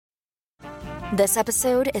This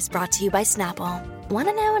episode is brought to you by Snapple. Want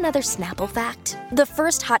to know another Snapple fact? The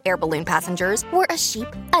first hot air balloon passengers were a sheep,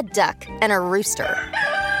 a duck, and a rooster.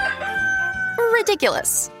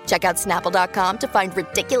 Ridiculous. Check out Snapple.com to find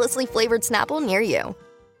ridiculously flavored Snapple near you.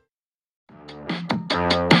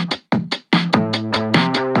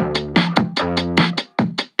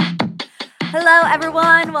 Hello,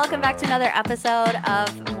 everyone. Welcome back to another episode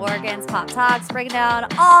of Morgan's Pop Talks, breaking down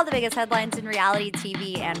all the biggest headlines in reality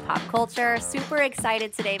TV and pop culture. Super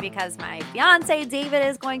excited today because my fiance, David,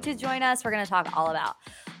 is going to join us. We're going to talk all about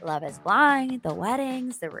Love is Blind, the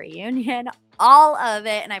weddings, the reunion, all of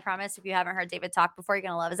it. And I promise if you haven't heard David talk before, you're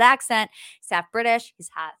going to love his accent. He's half British. He's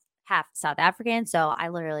half South African. So I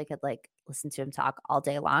literally could listen to him talk all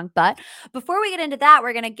day long. But before we get into that,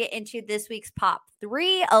 we're going to get into this week's Pop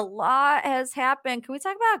 3. A lot has happened. Can we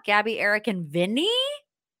talk about Gabby, Erich, and Vinny?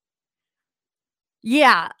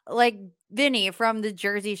 Yeah, like Vinny from the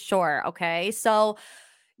Jersey Shore. Okay. So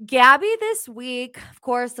Gabby this week, of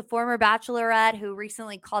course, the former bachelorette who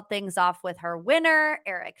recently called things off with her winner,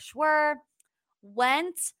 Erich, she's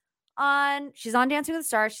on Dancing with the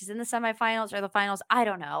Stars. She's in the semifinals or the finals. I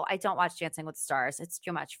don't know. I don't watch Dancing with the Stars. It's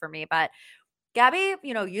too much for me. But Gabby,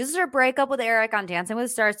 uses her breakup with Erich on Dancing with the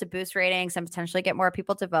Stars to boost ratings and potentially get more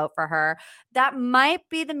people to vote for her. That might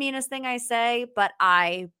be the meanest thing I say, but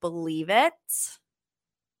I believe it.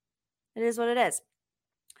 It is what it is.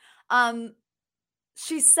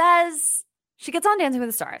 She says, she gets on Dancing with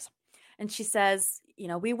the Stars and she says,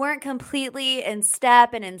 we weren't completely in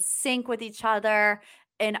step and in sync with each other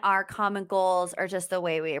in our common goals or just the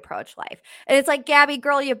way we approach life. And it's like, Gabby,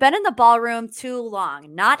 girl, you've been in the ballroom too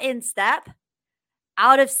long, not in step,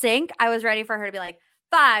 out of sync. I was ready for her to be like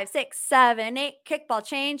 5, 6, 7, 8, kickball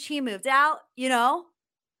change. He moved out,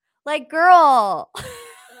 like, girl.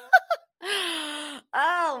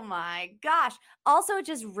 Oh my gosh. Also, it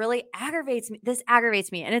just really aggravates me. This aggravates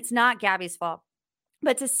me. And it's not Gabby's fault.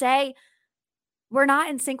 But to say we're not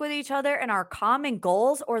in sync with each other and our common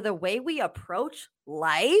goals or the way we approach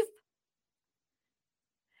life,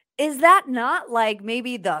 is that not like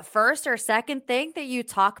maybe the first or second thing that you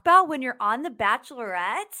talk about when you're on The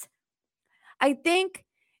Bachelorette? I think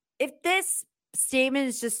if this statement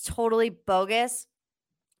is just totally bogus,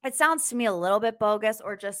 it sounds to me a little bit bogus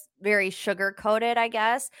or just very sugar-coated, I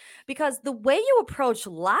guess, because the way you approach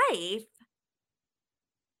life,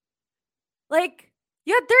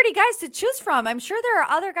 you had 30 guys to choose from. I'm sure there are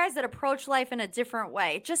other guys that approach life in a different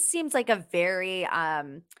way. It just seems like a very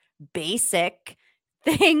basic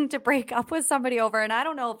thing to break up with somebody over. And I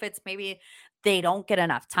don't know if it's maybe they don't get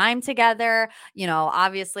enough time together.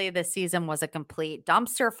 Obviously this season was a complete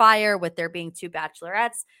dumpster fire with there being 2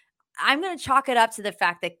 bachelorettes. I'm going to chalk it up to the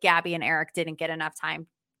fact that Gabby and Erich didn't get enough time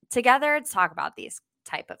together to talk about these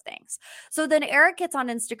type of things. So then Erich gets on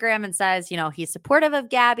Instagram and says, he's supportive of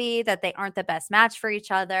Gabby, that they aren't the best match for each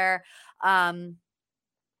other.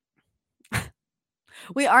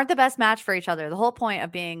 We aren't the best match for each other. The whole point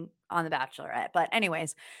of being on The Bachelorette. But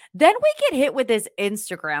anyways, then we get hit with this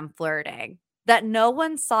Instagram flirting that no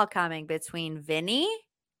one saw coming between Vinny,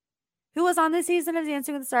 who was on this season of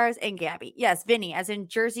Dancing with the Stars, and Gabby. Yes, Vinny, as in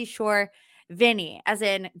Jersey Shore, Vinny, as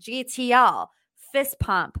in GTL, Fist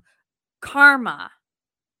Pump, Karma,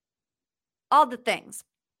 all the things.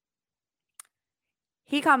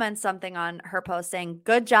 He comments something on her post saying,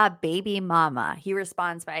 "Good job, baby mama." He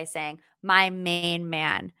responds by saying, "My main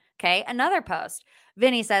man." Okay, another post.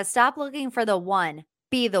 Vinny says, "Stop looking for the one,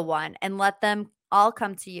 be the one, and let them all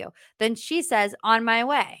come to you." Then she says, "On my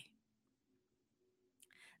way."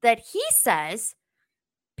 That he says,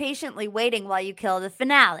 "Patiently waiting while you kill the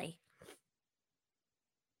finale."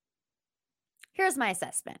 Here's my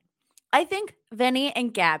assessment. I think Vinny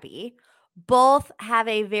and Gabby both have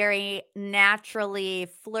a very naturally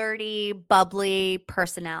flirty, bubbly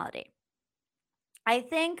personality. I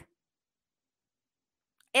think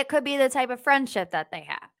it could be the type of friendship that they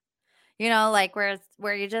have.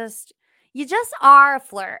 Where you just are a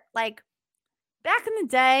flirt. Like, back in the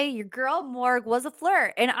day, your girl Morg was a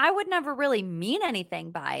flirt, and I would never really mean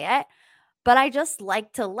anything by it, but I just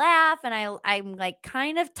like to laugh, and I'm like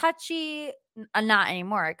kind of touchy. Not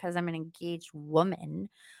anymore because I'm an engaged woman,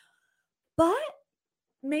 but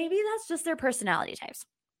maybe that's just their personality types.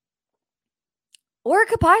 Or it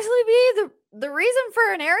could possibly be the reason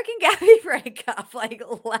for an Erich and Gabby breakup.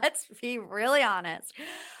 Let's be really honest.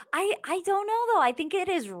 I don't know, though. I think it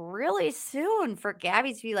is really soon for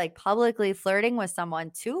Gabby to be publicly flirting with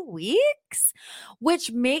someone. 2 weeks,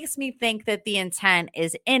 which makes me think that the intent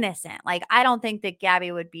is innocent. I don't think that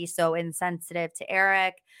Gabby would be so insensitive to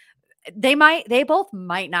Erich. They both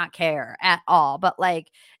might not care at all, but like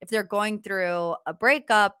if they're going through a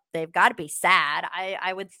breakup, they've got to be sad.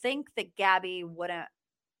 I would think that Gabby wouldn't.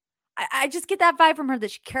 I just get that vibe from her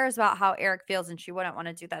that she cares about how Erich feels and she wouldn't want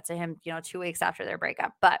to do that to him, 2 weeks after their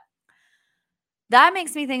breakup. But that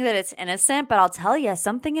makes me think that it's innocent. But I'll tell you,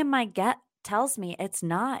 something in my gut tells me it's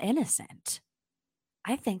not innocent.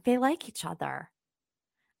 I think they like each other.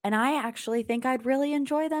 And I actually think I'd really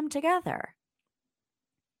enjoy them together.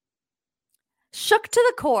 Shook to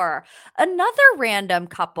the core. Another random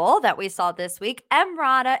couple that we saw this week,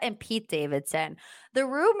 Emrata and Pete Davidson. The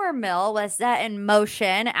rumor mill was set in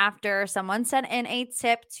motion after someone sent in a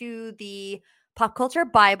tip to the Pop Culture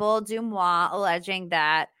Bible Dumois alleging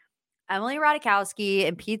that Emily Ratajkowski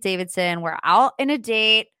and Pete Davidson were out on a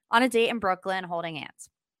date in Brooklyn holding hands.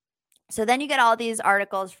 So then you get all these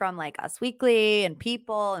articles from like Us Weekly and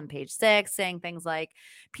People and Page Six saying things like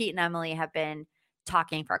Pete and Emily have been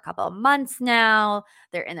talking for a couple of months now.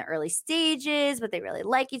 They're in the early stages, but they really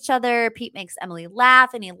like each other. Pete makes Emily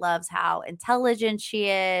laugh and he loves how intelligent she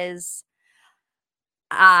is.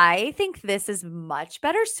 I think this is much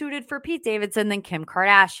better suited for Pete Davidson than Kim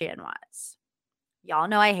Kardashian was. Y'all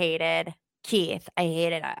know I hated Keith. I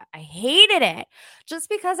hated it. I hated it just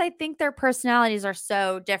because I think their personalities are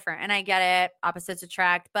so different. And I get it, opposites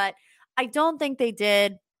attract, but I don't think they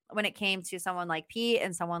did when it came to someone like Pete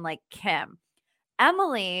and someone like Kim.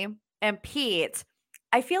 Emily and Pete,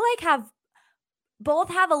 I feel like both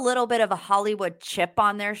have a little bit of a Hollywood chip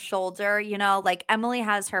on their shoulder. Like Emily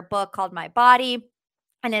has her book called My Body,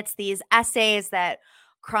 and it's these essays that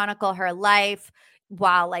chronicle her life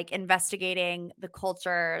while like investigating the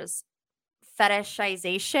culture's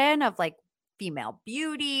fetishization of like female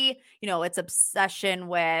beauty, its obsession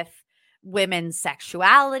with women's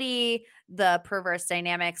sexuality, the perverse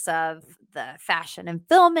dynamics of the fashion and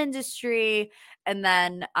film industry. And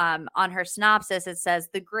then on her synopsis, it says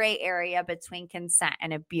the gray area between consent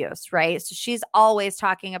and abuse, right? So she's always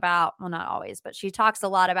talking about, well, not always, but she talks a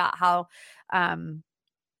lot about how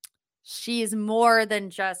she's more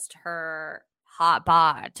than just her hot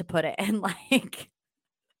bod, to put it in like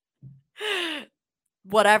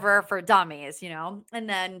whatever for dummies, And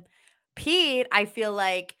then Pete, I feel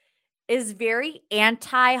like, is very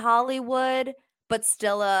anti-Hollywood, but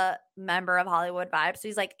still a member of Hollywood vibe. So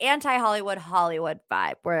he's like anti-Hollywood, Hollywood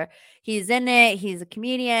vibe, where he's in it, he's a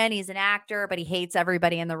comedian, he's an actor, but he hates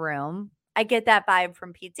everybody in the room. I get that vibe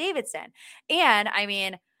from Pete Davidson. And I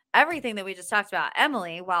mean, everything that we just talked about,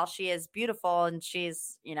 Emily, while she is beautiful and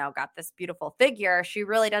she's, got this beautiful figure, she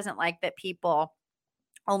really doesn't like that people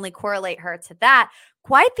only correlate her to that.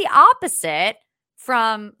 Quite the opposite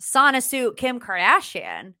from sauna suit Kim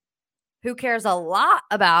Kardashian, who cares a lot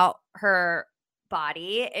about her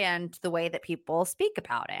body and the way that people speak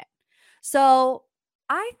about it. So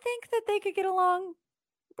I think that they could get along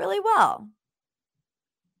really well.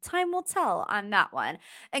 Time will tell on that one.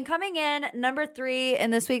 And coming in number 3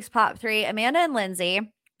 in this week's Pop 3, Amanda and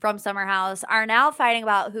Lindsay from Summer House are now fighting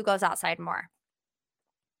about who goes outside more.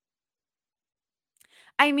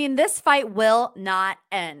 I mean, this fight will not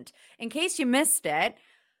end. In case you missed it,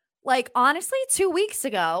 like honestly, 2 weeks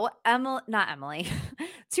ago,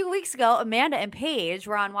 2 weeks ago, Amanda and Paige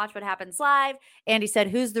were on Watch What Happens Live. Andy said,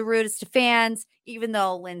 who's the rudest to fans? Even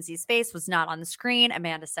though Lindsay's face was not on the screen,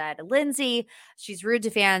 Amanda said, Lindsay, she's rude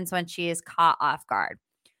to fans when she is caught off guard.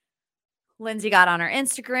 Lindsay got on her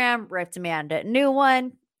Instagram, ripped Amanda a new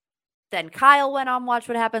one. Then Kyle went on Watch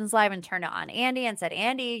What Happens Live and turned it on Andy and said,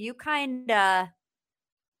 Andy, you kind of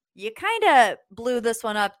blew this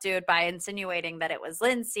one up, dude, by insinuating that it was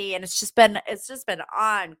Lindsay. And it's just been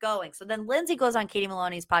ongoing. So then Lindsay goes on Katie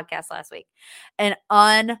Maloney's podcast last week and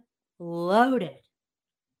unloaded.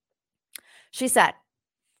 She said,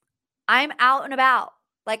 I'm out and about.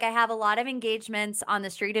 Like I have a lot of engagements on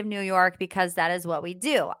the street of New York because that is what we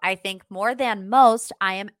do. I think more than most,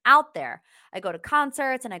 I am out there. I go to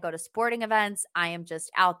concerts and I go to sporting events. I am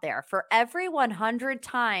just out there. For every 100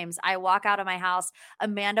 times I walk out of my house,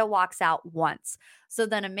 Amanda walks out once. So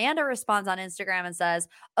then Amanda responds on Instagram and says,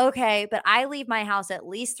 okay, but I leave my house at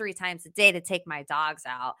least 3 times a day to take my dogs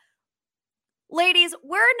out. Ladies,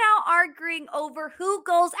 we're now arguing over who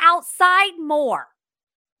goes outside more.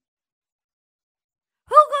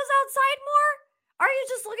 Who goes outside more? Are you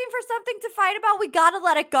just looking for something to fight about? We got to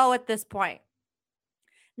let it go at this point.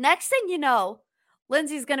 Next thing you know,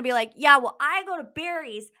 Lindsay's going to be like, yeah, well, I go to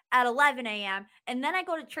Barry's at 11 a.m. and then I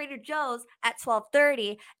go to Trader Joe's at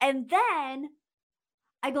 12:30. And then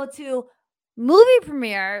I go to movie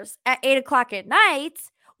premieres at 8 o'clock at night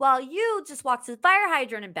while you just walk to the fire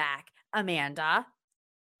hydrant and back, Amanda.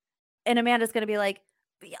 And Amanda's going to be like,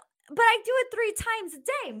 but I do it 3 times a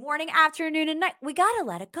day, morning, afternoon, and night. We got to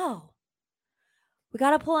let it go. We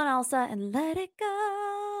got to pull on Elsa and let it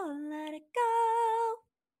go, let it go.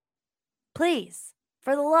 Please,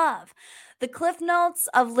 for the love. The cliff notes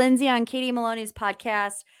of Lindsay on Katie Maloney's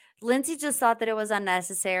podcast. Lindsay just thought that it was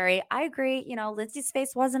unnecessary. I agree. Lindsay's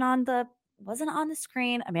face wasn't on the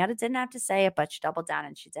screen. Amanda didn't have to say it, but she doubled down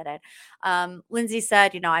and she did it. Lindsay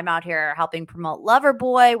said, I'm out here helping promote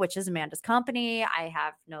Loverboy, which is Amanda's company. I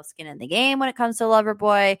have no skin in the game when it comes to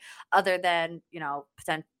Loverboy, other than,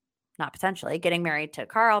 not potentially getting married to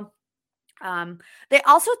Carl. They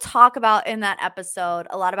also talk about in that episode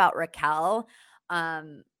a lot about Raquel,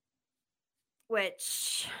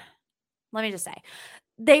 which let me just say,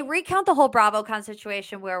 they recount the whole BravoCon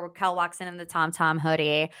situation where Raquel walks in the Tom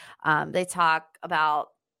hoodie. They talk about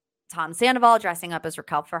Tom Sandoval dressing up as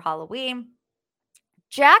Raquel for Halloween.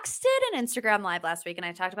 Jax did an Instagram live last week, and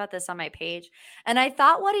I talked about this on my page, and I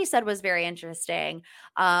thought what he said was very interesting.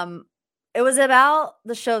 It was about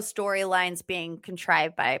the show's storylines being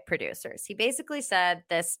contrived by producers. He basically said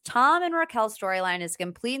this Tom and Raquel storyline is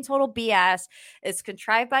complete and total BS. It's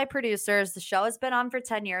contrived by producers. The show has been on for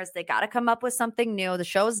 10 years. They got to come up with something new. The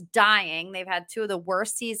show is dying. They've had 2 of the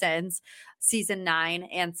worst seasons, season 9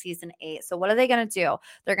 and season 8. So what are they going to do?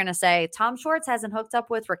 They're going to say, Tom Schwartz hasn't hooked up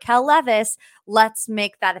with Raquel Leviss. Let's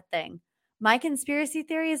make that a thing. My conspiracy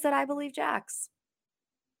theory is that I believe Jax.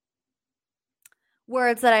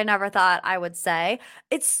 Words that I never thought I would say.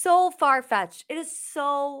 It's so far-fetched. It is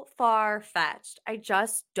so far-fetched. I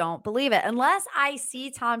just don't believe it. Unless I see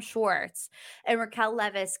Tom Schwartz and Raquel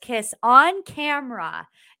Leviss kiss on camera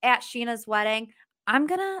at Sheena's wedding, I'm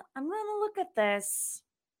gonna look at this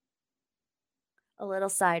a little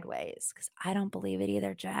sideways because I don't believe it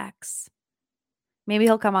either, Jax. Maybe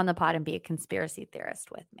he'll come on the pod and be a conspiracy theorist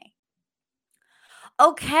with me.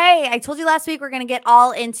 Okay, I told you last week we're going to get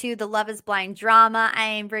all into the Love is Blind drama. I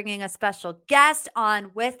am bringing a special guest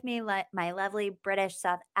on with me. My lovely British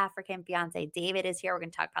South African fiance, David, is here. We're going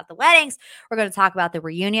to talk about the weddings. We're going to talk about the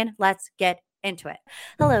reunion. Let's get into it.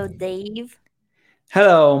 Hello, Dave.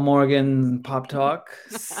 Hello, Morgan Pop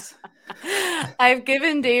Talks. I've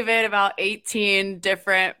given David about 18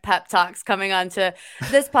 different pep talks coming onto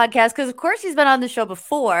this podcast because, of course, he's been on the show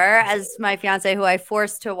before as my fiance, who I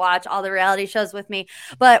forced to watch all the reality shows with me.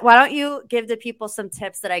 But why don't you give the people some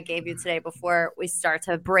tips that I gave you today before we start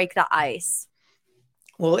to break the ice?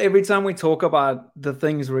 Well, every time we talk about the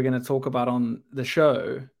things we're going to talk about on the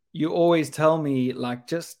show, you always tell me, like,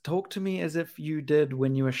 just talk to me as if you did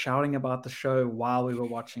when you were shouting about the show while we were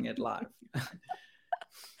watching it live.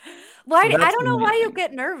 Why? So I don't know why you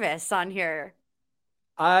get nervous on here.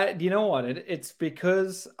 You know what? It's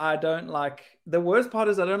because I don't like, the worst part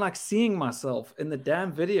is I don't like seeing myself in the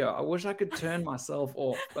damn video. I wish I could turn myself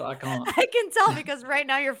off, but I can't. I can tell because right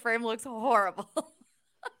now your frame looks horrible.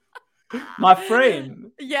 My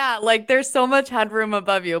frame? Yeah, like there's so much headroom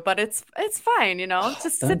above you, but it's fine,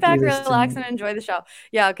 just sit back, relax, and enjoy the show.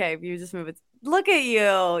 Yeah, okay, you just move it. Look at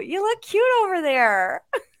you. You look cute over there.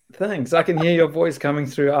 Thanks. I can hear your voice coming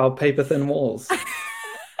through our paper-thin walls.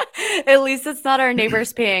 At least it's not our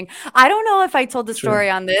neighbors peeing. I don't know if I told the story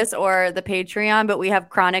on this or the Patreon, but we have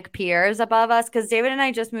chronic peers above us because David and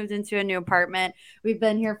I just moved into a new apartment. We've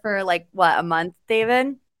been here for a month,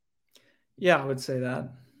 David? Yeah, I would say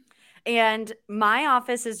that. And my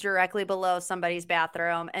office is directly below somebody's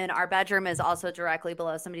bathroom, and our bedroom is also directly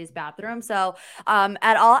below somebody's bathroom. So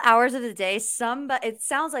at all hours of the day, it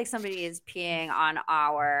sounds like somebody is peeing on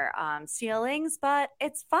our ceilings, but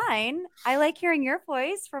it's fine. I like hearing your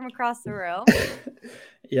voice from across the room.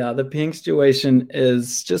 Yeah, the peeing situation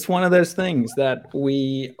is just one of those things that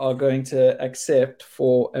we are going to accept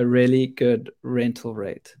for a really good rental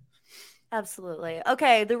rate. Absolutely.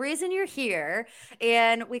 Okay, the reason you're here,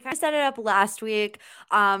 and we kind of set it up last week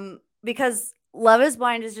because Love is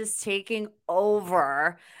Blind is just taking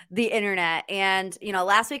over the internet. And,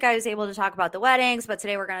 last week I was able to talk about the weddings, but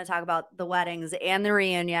today we're going to talk about the weddings and the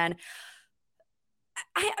reunion.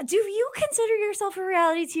 Do you consider yourself a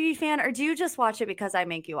reality TV fan, or do you just watch it because I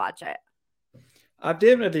make you watch it? I've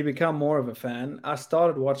definitely become more of a fan. I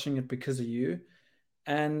started watching it because of you,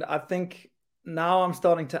 and I think now I'm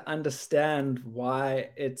starting to understand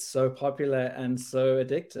why it's so popular and so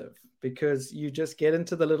addictive, because you just get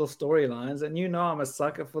into the little storylines, and I'm a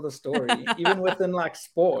sucker for the story, even within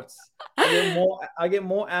sports. I get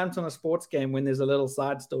more amped on a sports game when there's a little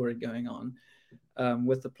side story going on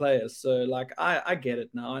with the players. So I get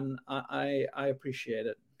it now, and I appreciate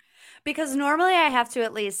it. Because normally I have to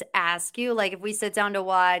at least ask you, if we sit down to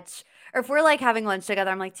watch or if we're like having lunch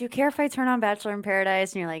together, I'm like, do you care if I turn on Bachelor in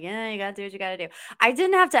Paradise? And you're like, yeah, you got to do what you got to do. I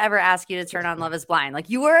didn't have to ever ask you to turn on Love is Blind. Like,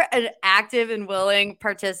 you were an active and willing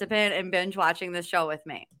participant in binge watching this show with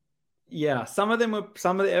me. Yeah, some of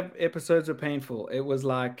the episodes were painful. It was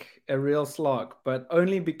like a real slog, but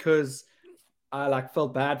only because I like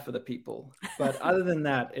felt bad for the people. But other than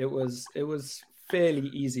that, it was fairly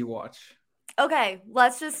easy watch. Okay,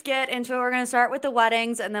 let's just get into it. We're going to start with the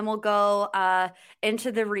weddings and then we'll go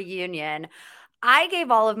into the reunion. I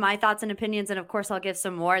gave all of my thoughts and opinions, and of course, I'll give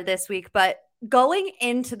some more this week. But going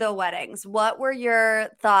into the weddings, what were your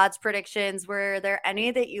thoughts, predictions? Were there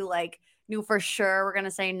any that you like knew for sure were going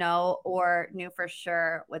to say no, or knew for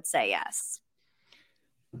sure would say yes?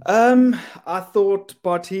 I thought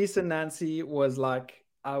Bartiz and Nancy was like,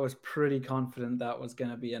 I was pretty confident that was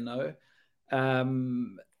going to be a no.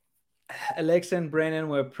 Alexa and Brennan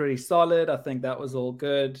were pretty solid. I think that was all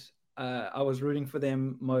good. I was rooting for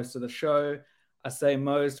them most of the show. I say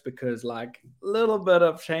most because like a little bit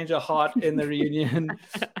of change of heart in the reunion.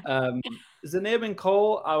 Zaneb and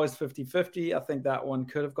Cole, I was 50-50. I think that one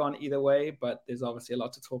could have gone either way, but there's obviously a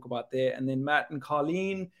lot to talk about there. And then Matt and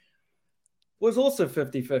Carlene was also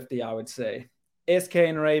 50-50, I would say. SK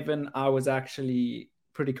and Raven, I was actually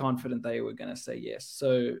pretty confident they were going to say yes.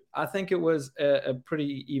 So I think it was a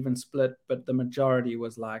pretty even split, but the majority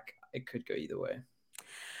was like, it could go either way.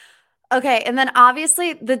 Okay, and then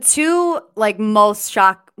obviously the two like most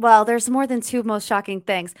well, there's more than two most shocking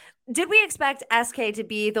things. Did we expect SK to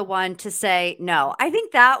be the one to say no? I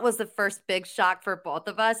think that was the first big shock for both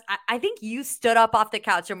of us. I think you stood up off the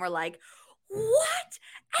couch and were like, what?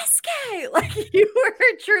 SK? Like, you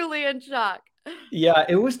were truly in shock. Yeah,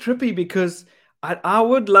 it was trippy because I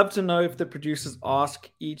would love to know if the producers ask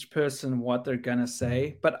each person what they're going to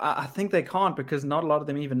say, but I think they can't because not a lot of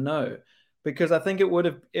them even know. Because I think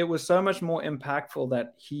it was so much more impactful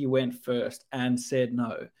that he went first and said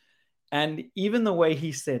no. And even the way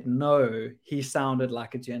he said no, he sounded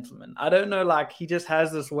like a gentleman. I don't know, like he just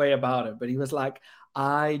has this way about it, but he was like,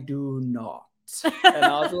 I do not. And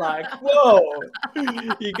I was like, whoa,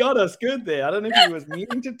 he got us good there. I don't know if he was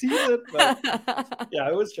meaning to tease it, but yeah,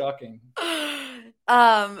 it was shocking.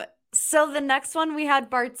 So the next one we had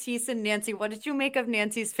Bartiz and Nancy. What did you make of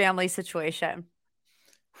Nancy's family situation?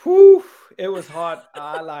 Whew, it was hot.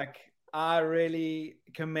 I really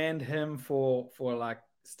commend him for like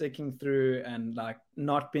sticking through and like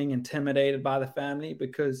not being intimidated by the family,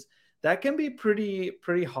 because that can be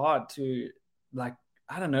pretty hard to like,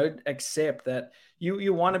 I don't know, accept that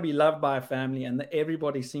you want to be loved by a family and that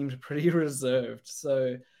everybody seems pretty reserved.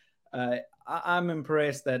 So I'm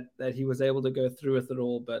impressed that he was able to go through with it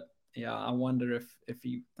all. But yeah, I wonder if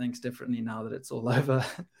he thinks differently now that it's all over.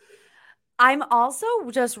 I'm also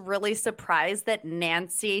just really surprised that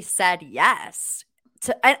Nancy said yes.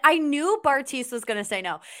 I knew Bartiz was going to say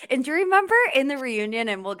no. And do you remember in the reunion,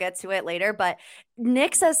 and we'll get to it later, but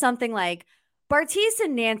Nick says something like, Bartiz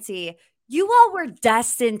and Nancy, you all were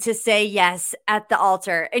destined to say yes at the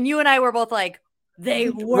altar. And you and I were both like, they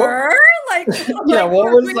were? Like, yeah, like,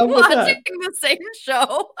 what was up with that? The same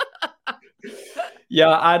show.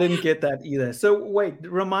 Yeah, I didn't get that either. So wait,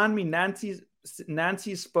 remind me,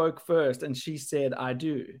 Nancy spoke first and she said, I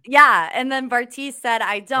do. Yeah. And then Bartiz said,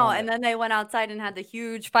 I don't. Right. And then they went outside and had the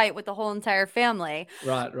huge fight with the whole entire family.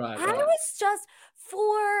 Right. I was just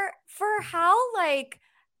for how like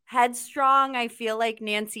headstrong I feel like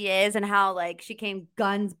Nancy is and how like she came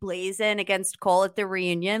guns blazing against Cole at the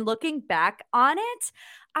reunion. Looking back on it,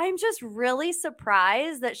 I'm just really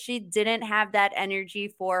surprised that she didn't have that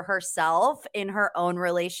energy for herself in her own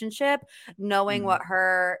relationship, knowing what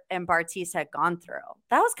her and Bartiz had gone through.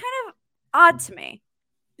 That was kind of odd to me.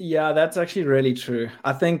 Yeah, that's actually really true.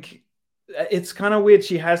 I think it's kind of weird.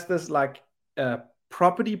 She has this like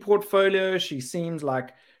property portfolio. She seems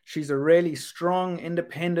like she's a really strong,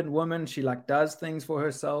 independent woman. She like does things for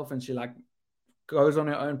herself and she like goes on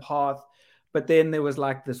her own path. But then there was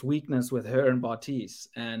like this weakness with her and Bartiz,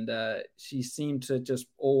 and she seemed to just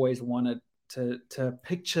always wanted to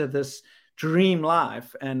picture this dream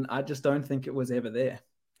life, and I just don't think it was ever there.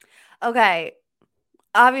 Okay,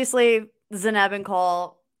 obviously Zaneb and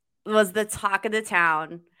Cole was the talk of the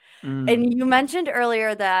town, and you mentioned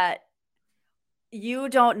earlier that you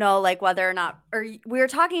don't know like whether or not, or we were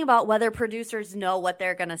talking about whether producers know what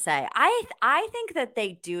they're going to say. I think that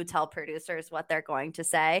they do tell producers what they're going to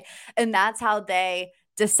say, and that's how they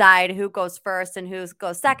decide who goes first and who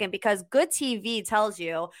goes second, because good TV tells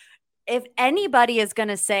you if anybody is going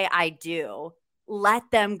to say I do,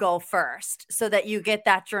 let them go first so that you get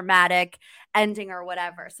that dramatic ending or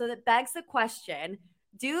whatever. So that begs the question,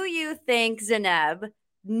 do you think Zaneb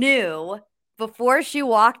knew before she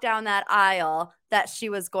walked down that aisle that she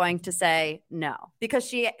was going to say no, because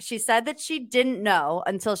she said that she didn't know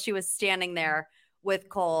until she was standing there with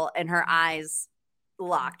Cole and her eyes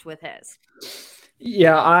locked with his.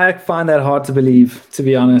 Yeah, I find that hard to believe, to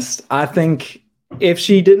be honest. I think if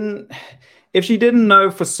she didn't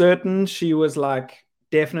know for certain, she was like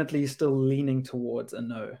definitely still leaning towards a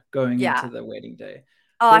no going into the wedding day.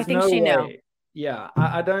 Oh, There's I think no she way. knew. Yeah,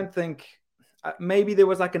 I don't think maybe there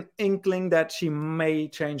was like an inkling that she may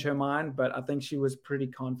change her mind, but I think she was pretty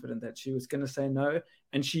confident that she was going to say no,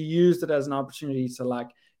 and she used it as an opportunity to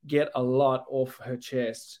like get a lot off her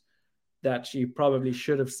chest that she probably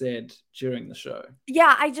should have said during the show.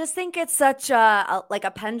 Yeah, I just think it's such a like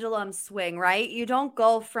a pendulum swing, right? You don't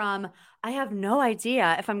go from I have no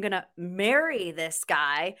idea if I'm going to marry this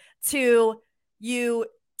guy to you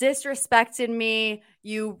disrespected me,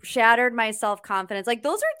 you shattered my self-confidence. Like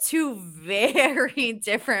those are two very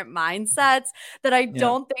different mindsets that I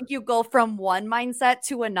don't think you go from one mindset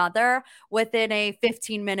to another within a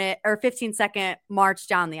 15-minute or 15-second march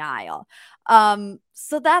down the aisle.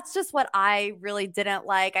 So that's just what I really didn't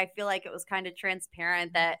like. I feel like it was kind of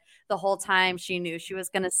transparent that the whole time she knew she was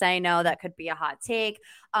going to say no. That could be a hot take.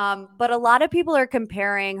 But a lot of people are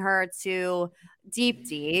comparing her to Deep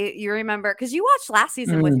D. You remember, because you watched last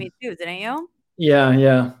season with me too, didn't you?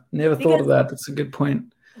 Yeah. Never thought of that. That's a good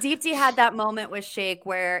point. Deepti had that moment with Shake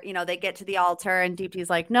where, you know, they get to the altar and Deepti's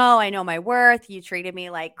like, no, I know my worth. You treated me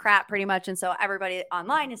like crap pretty much. And so everybody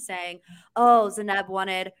online is saying, oh, Zanab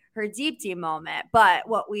wanted her Deepti moment. But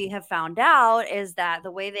what we have found out is that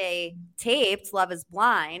the way they taped Love is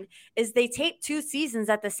Blind is they taped 2 seasons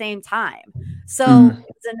at the same time. So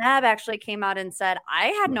Zanab actually came out and said, I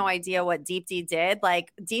had no idea what Deepti did.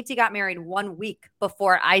 Like Deepti got married 1 week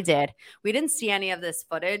before I did. We didn't see any of this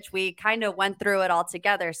footage. We kind of went through it all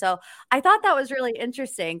together. So I thought that was really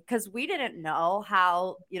interesting because we didn't know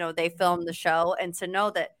how, you know, they filmed the show, and to know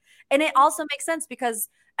that. And it also makes sense because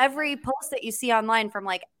every post that you see online from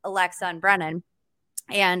like Alexa and Brennan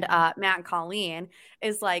and Matt and Colleen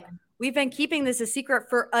is like, we've been keeping this a secret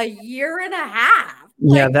for a year and a half.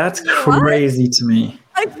 Yeah, like, that's crazy to me.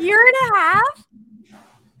 A year and a half?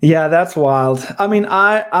 Yeah, that's wild. I mean,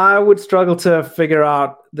 I would struggle to figure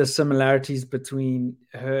out the similarities between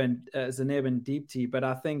her and Zanab and Deepti, but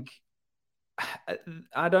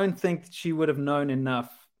I don't think she would have known enough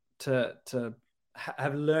to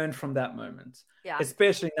have learned from that moment. Yeah.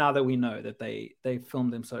 Especially now that we know that they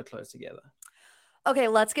filmed them so close together. Okay,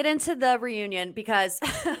 let's get into the reunion because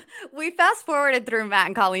we fast forwarded through Matt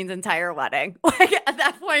and Colleen's entire wedding. Like at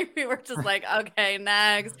that point, we were just like, okay,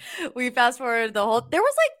 next. We fast forwarded the whole. There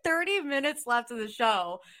was like 30 minutes left of the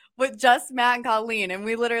show with just Matt and Colleen, and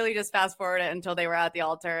we literally just fast forwarded until they were at the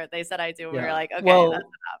altar. They said, "I do." And we were like, okay, well, that's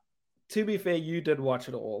enough. To be fair, you did watch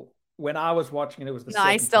it all. When I was watching it was the no,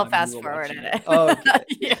 I still fast forwarded it. Oh, okay.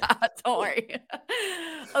 Yeah, don't worry.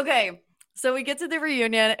 Okay, so we get to the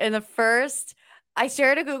reunion, and the first. I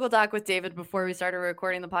shared a Google Doc with David before we started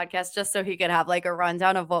recording the podcast, just so he could have like a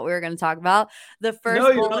rundown of what we were going to talk about. The first, no,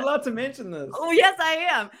 you're not allowed to mention this. Oh, yes, I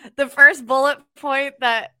am. The first bullet point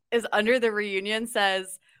that is under the reunion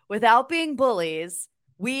says, "Without being bullies,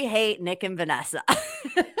 we hate Nick and Vanessa."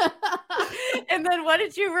 And then, what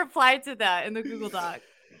did you reply to that in the Google Doc?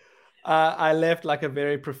 I left like a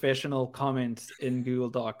very professional comment in Google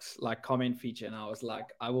Docs, like comment feature, and I was like,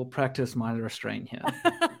 I will practice my restraint here.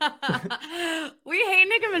 We hate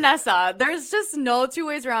Nick and Vanessa. There's just no 2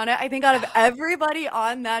 ways around it. I think out of everybody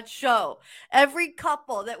on that show, every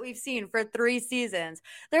couple that we've seen for 3 seasons,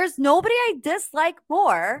 there's nobody I dislike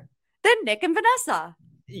more than Nick and Vanessa.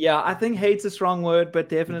 Yeah, I think hate's a strong word, but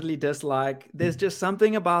definitely dislike. There's just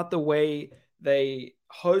something about the way they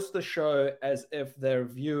host the show as if their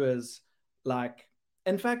viewers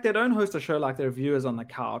in fact, they don't host a show like their viewers on the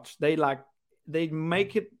couch. They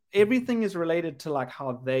make it, everything is related to like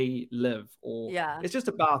how they live, or it's just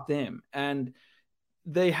about them. And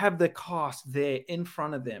they have the cast there in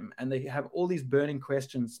front of them, and they have all these burning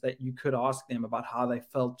questions that you could ask them about how they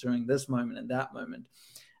felt during this moment and that moment.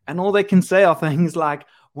 And all they can say are things like,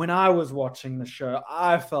 when I was watching the show,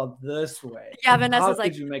 I felt this way. Yeah, Vanessa's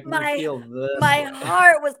like, you make me feel this my way?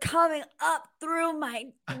 heart was coming up through my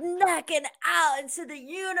neck and out into the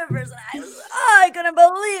universe. And I couldn't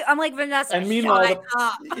believe. I'm like, Vanessa, and meanwhile, shut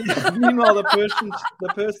up. Meanwhile,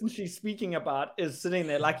 the person she's speaking about is sitting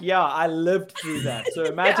there like, yeah, I lived through that. So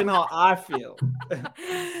imagine how I feel.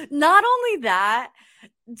 Not only that,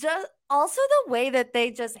 just also the way that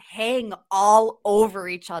they just hang all over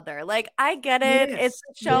each other. Like, I get it. It's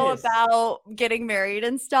a show about getting married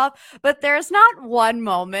and stuff, but there's not one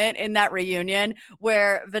moment in that reunion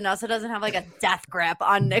where Vanessa doesn't have like a death grip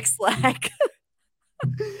on Nick's leg.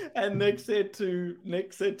 And Nick said to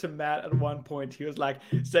Matt at one point, he was like,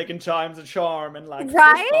 second chime's a charm, and like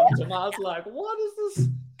Right? fist bumps, and I was like, what is this?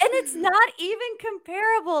 And it's not even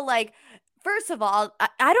comparable. Like, first of all,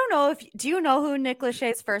 I don't know do you know who Nick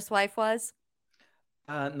Lachey's first wife was?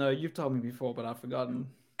 No, you've told me before, but I've forgotten.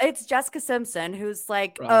 It's Jessica Simpson, who's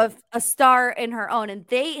like Right. a star in her own. And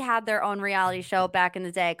they had their own reality show back in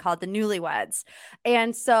the day called The Newlyweds.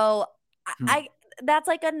 And so that's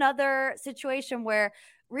like another situation where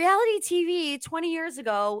reality TV 20 years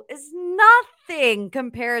ago is nothing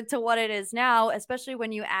compared to what it is now, especially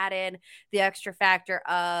when you add in the extra factor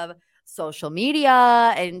of social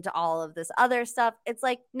media and all of this other stuff. It's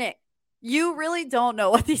like, Nick, you really don't know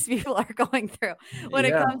what these people are going through when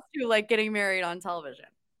it comes to like getting married on television.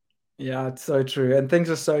 Yeah, it's so true. And things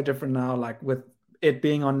are so different now, like with it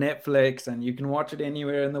being on Netflix and you can watch it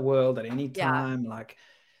anywhere in the world at any time. Like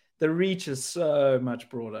the reach is so much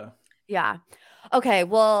broader. Yeah. Okay,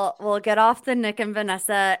 we'll get off the Nick and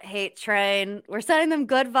Vanessa hate train. We're sending them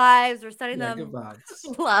good vibes. We're sending them good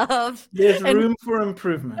vibes. Love. There's room for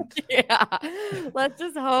improvement. Yeah. Let's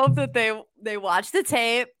just hope that they watch the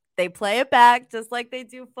tape. They play it back just like they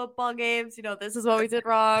do football games. You know, this is what we did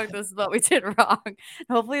wrong. This is what we did wrong.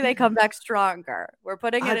 Hopefully they come back stronger. We're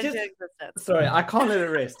putting it into existence. Sorry, I can't let it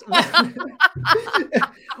rest.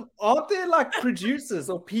 Aren't there like producers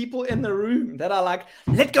or people in the room that are like,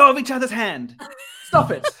 let go of each other's hand.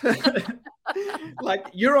 Stop it. Like,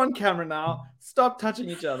 you're on camera now. Stop touching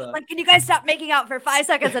each other. Like, can you guys stop making out for 5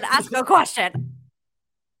 seconds and ask a question?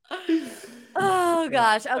 Oh,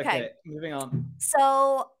 gosh. Okay. Moving on.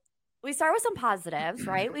 So we start with some positives,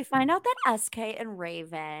 right? We find out that SK and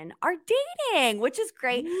Raven are dating, which is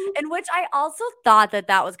great. And which I also thought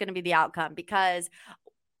that was going to be the outcome, because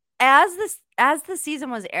as the season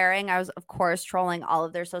was airing, I was, of course, trolling all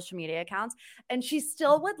of their social media accounts, and she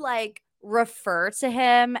still would like refer to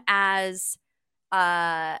him as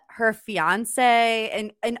her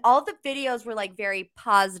fiance, and all the videos were like very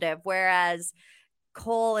positive, whereas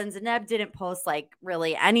Cole and Zaneb didn't post like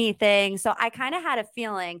really anything. So I kind of had a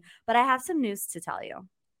feeling, but I have some news to tell you.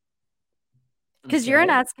 Because you're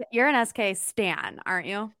an SK stan, aren't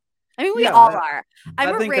you? I mean, we all are.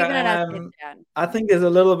 I'm a Raven and SK stan. I think there's a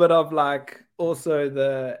little bit of like also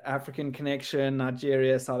the African connection,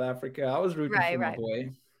 Nigeria, South Africa. I was rooting for my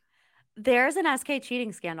boy. There's an SK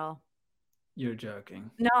cheating scandal. You're joking.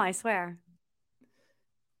 No, I swear.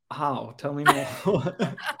 How? Tell me more.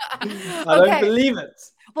 I don't believe it.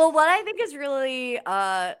 Well, what I think is really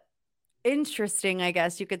interesting, I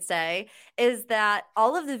guess you could say, is that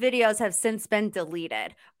all of the videos have since been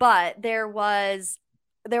deleted. But there were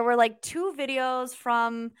like 2 videos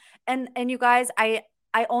from, and you guys, I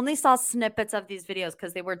only saw snippets of these videos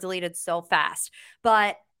because they were deleted so fast.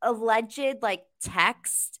 But alleged like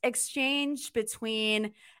text exchange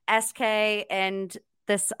between SK and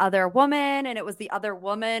this other woman, and it was the other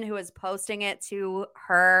woman who was posting it to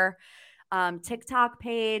her TikTok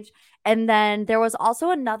page. And then there was also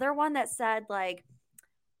another one that said like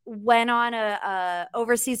went on a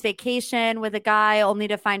overseas vacation with a guy only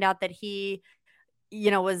to find out that he, you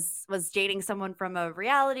know, was dating someone from a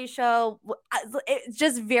reality show. It's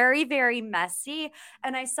just very, very messy.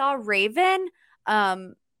 And I saw Raven,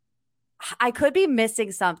 I could be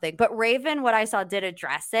missing something, but Raven, what I saw, did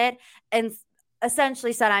address it and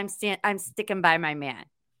essentially said, I'm sticking by my man.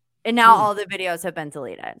 And now all the videos have been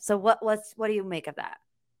deleted. So what do you make of that?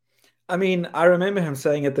 I mean, I remember him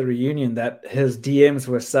saying at the reunion that his DMs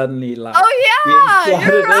were suddenly like, oh yeah,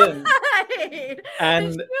 you're right.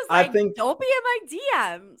 And like, I think, don't be in my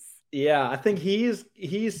DMs. Yeah, I think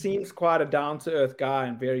he seems quite a down to earth guy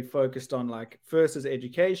and very focused on like first his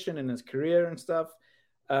education and his career and stuff.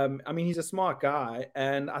 I mean, he's a smart guy,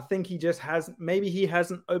 and I think he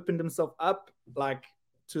hasn't opened himself up like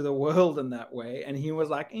to the world in that way, and he was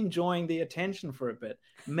like enjoying the attention for a bit.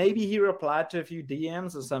 Maybe he replied to a few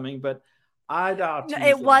DMs or something, but I doubt.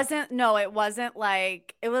 It wasn't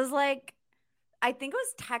like, it was like, I think it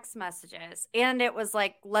was text messages, and it was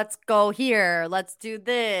like, let's go here, let's do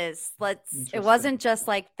this, it wasn't just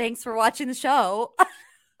like, thanks for watching the show.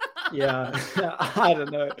 Yeah, I don't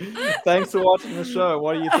know. Thanks for watching the show.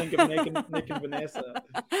 What do you think of Nick and Vanessa?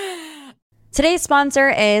 Today's sponsor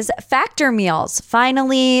is Factor Meals.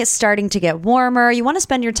 Finally starting to get warmer. You want to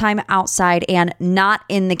spend your time outside and not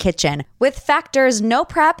in the kitchen with Factor's no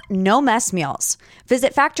prep, no mess meals.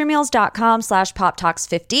 Visit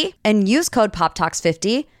factormeals.com/PopTalks50 and use code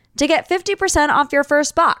PopTalks50 to get 50% off your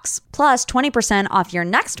first box, plus 20% off your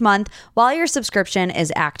next month while your subscription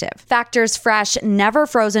is active. Factor's fresh, never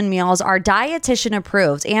frozen meals are dietitian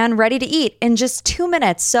approved and ready to eat in just 2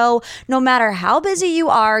 minutes. So no matter how busy you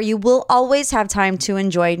are, you will always have time to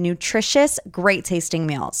enjoy nutritious, great tasting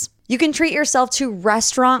meals. You can treat yourself to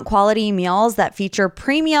restaurant quality meals that feature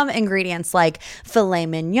premium ingredients like filet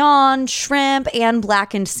mignon, shrimp, and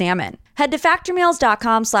blackened salmon. Head to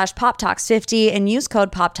factormeals.com/poptalks50 and use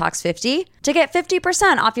code poptalks50 to get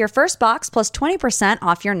 50% off your first box plus 20%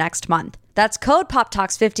 off your next month. That's code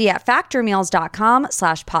poptalks50 at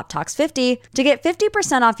factormeals.com/poptalks50 to get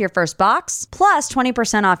 50% off your first box plus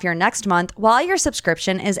 20% off your next month while your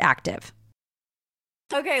subscription is active.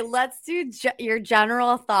 Okay, let's do your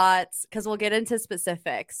general thoughts because we'll get into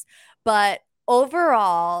specifics. But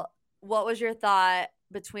overall, what was your thought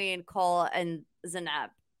between Cole and Zanab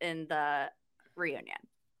in the reunion?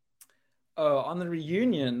 Oh, on the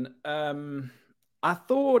reunion, I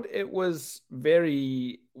thought it was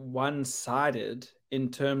very one-sided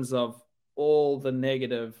in terms of all the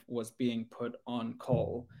negative was being put on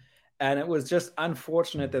Cole. And it was just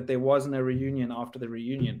unfortunate that there wasn't a reunion after the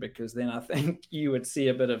reunion, because then I think you would see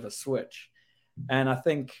a bit of a switch. And I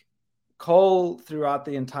think Cole, throughout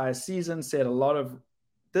the entire season, said a lot of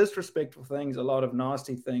disrespectful things, a lot of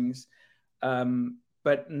nasty things.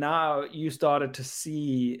 But now you started to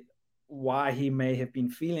see why he may have been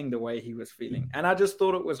feeling the way he was feeling. And I just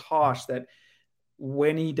thought it was harsh that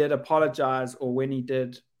when he did apologize or when he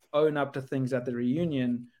did own up to things at the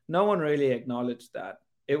reunion, no one really acknowledged that.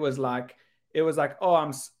 It was like,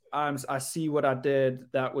 oh, I see what I did.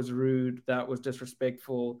 That was rude. That was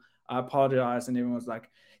disrespectful. I apologize. And everyone was like,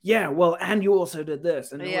 yeah, well, and you also did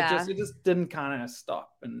this. And it just didn't kind of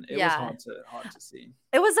stop. And it was hard to see.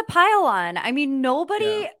 It was a pile on. I mean,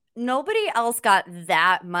 nobody else got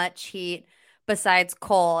that much heat besides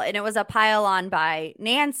Cole. And it was a pile on by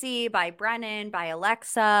Nancy, by Brennan, by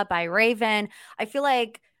Alexa, by Raven. I feel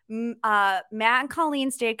like Matt and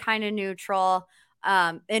Colleen stayed kind of neutral.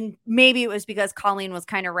 And maybe it was because Colleen was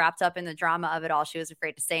kind of wrapped up in the drama of it all. She was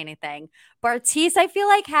afraid to say anything. Bartise, I feel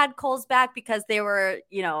like, had Cole's back because they were,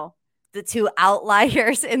 the two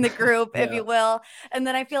outliers in the group, if you will. And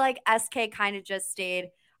then I feel like SK kind of just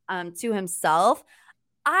stayed to himself.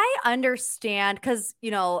 I understand because,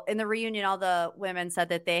 in the reunion, all the women said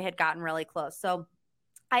that they had gotten really close. So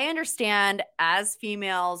I understand as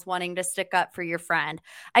females wanting to stick up for your friend.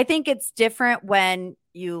 I think it's different when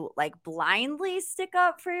you blindly stick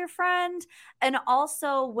up for your friend, and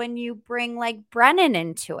also when you bring Brennan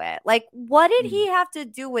into it. What did he have to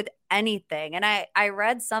do with anything? And I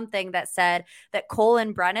read something that said that Cole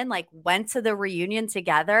and Brennan went to the reunion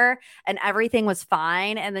together and everything was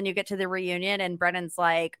fine. And then you get to the reunion and Brennan's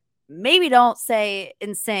like, maybe don't say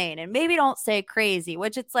insane and maybe don't say crazy,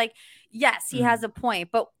 which it's yes, he has a point,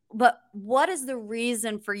 but what is the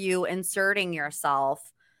reason for you inserting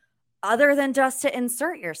yourself other than just to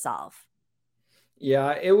insert yourself?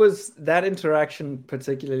 Yeah, it was that interaction,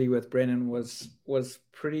 particularly with Brennan, was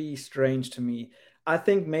pretty strange to me. I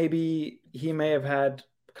think maybe he may have had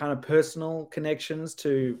kind of personal connections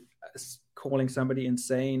to calling somebody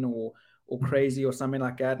insane or crazy or something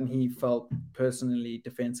like that, and he felt personally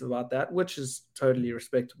defensive about that, which is totally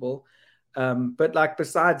respectable. But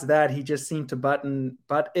besides that, he just seemed to butt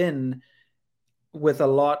in with a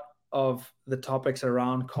lot of the topics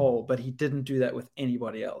around Cole, but he didn't do that with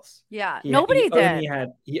anybody else. Yeah, nobody did.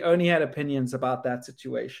 He only had opinions about that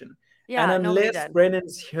situation. Yeah, and unless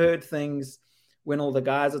Brennan's heard things when all the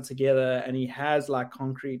guys are together and he has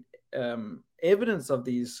concrete evidence of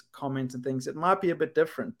these comments and things, it might be a bit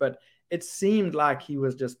different. But it seemed like he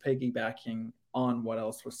was just piggybacking on what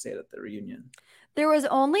else was said at the reunion. There was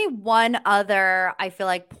only one other, I feel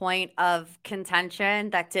like, point of contention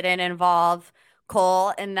that didn't involve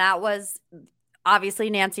Cole, and that was obviously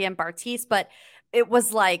Nancy and Bartise, but it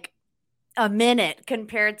was a minute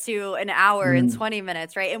compared to an hour and 20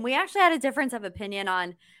 minutes, right? And we actually had a difference of opinion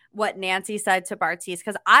on what Nancy said to Bartise,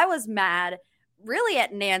 because I was mad really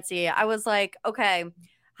at Nancy. I was like, okay,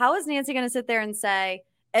 how is Nancy going to sit there and say,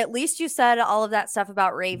 at least you said all of that stuff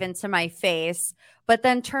about Raven to my face, but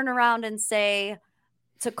then turn around and say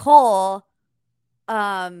to Cole,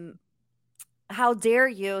 how dare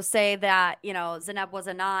you say that, Zanab was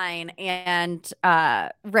a 9 and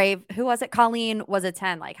Rave, who was it? Colleen was a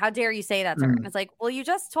 10. How dare you say that to her? And it's well, you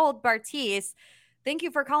just told Bartise, thank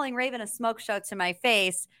you for calling Raven a smoke show to my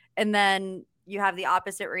face. And then you have the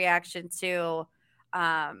opposite reaction to,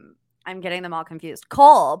 I'm getting them all confused,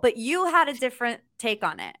 Cole, but you had a different take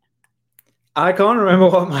on it. I can't remember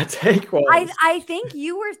what my take was. I think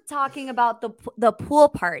you were talking about the pool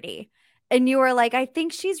party. And you were like, I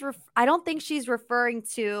don't think she's referring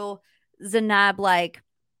to Zanab like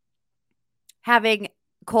having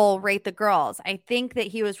Cole rate the girls. I think that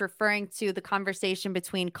he was referring to the conversation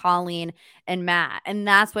between Colleen and Matt. And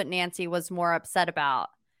that's what Nancy was more upset about,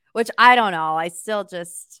 which I don't know. I still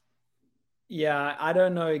just. Yeah, I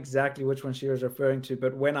don't know exactly which one she was referring to,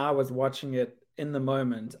 but when I was watching it in the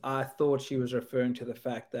moment, I thought she was referring to the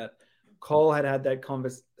fact that Cole had that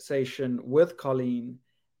conversation with Colleen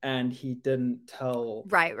and he didn't tell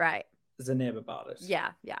Right. Zaneb about it.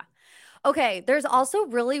 Yeah. Okay, there's also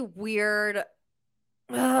really weird.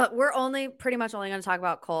 We're pretty much only going to talk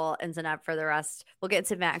about Cole and Zanab for the rest. We'll get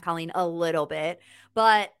to Matt and Colleen a little bit,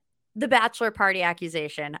 but the bachelor party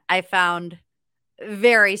accusation I found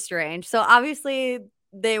very strange. So obviously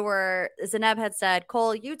Zanab had said,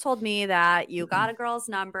 Cole, you told me that you got a girl's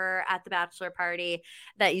number at the bachelor party,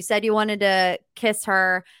 that you said you wanted to kiss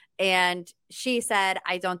her, and she said,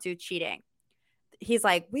 I don't do cheating. He's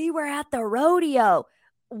like, we were at the rodeo.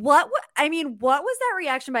 What was that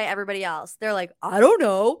reaction by everybody else? They're like, I don't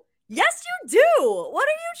know. Yes, you do. What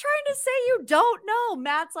are you trying to say you don't know?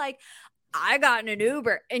 Matt's like, I got in an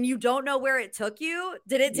Uber and you don't know where it took you.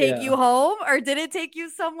 Did it take you home or did it take you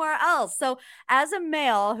somewhere else? So as a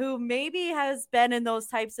male who maybe has been in those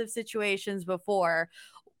types of situations before,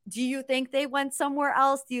 do you think they went somewhere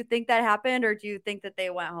else? Do you think that happened, or do you think that they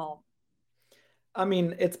went home? I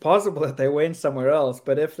mean, it's possible that they went somewhere else,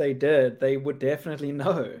 but if they did, they would definitely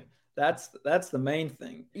know. That's the main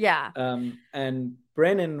thing. Yeah. And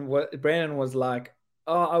Brennan was like,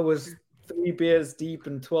 "Oh, I was 3 beers deep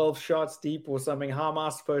and 12 shots deep or something. How am I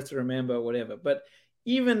supposed to remember?" Whatever. But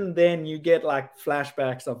even then, you get like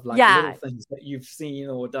flashbacks of like little things that you've seen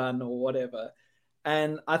or done or whatever.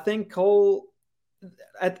 And I think Cole,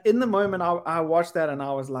 in the moment, I watched that and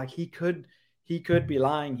I was like, he could be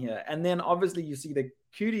lying here. And then obviously you see the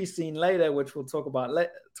cutie scene later, which we'll talk about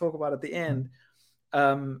at the end.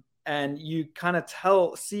 And you kind of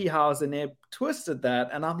see how Zaneb twisted that.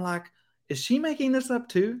 And I'm like, is she making this up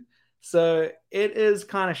too? So it is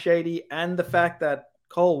kind of shady. And the fact that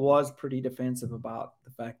Cole was pretty defensive about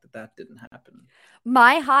the fact that didn't happen.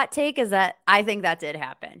 My hot take is that I think that did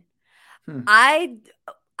happen.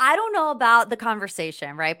 I don't know about the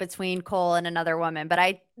conversation, right, between Cole and another woman, but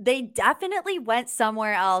they definitely went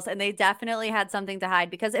somewhere else and they definitely had something to hide,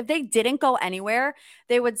 because if they didn't go anywhere,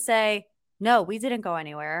 they would say, no, we didn't go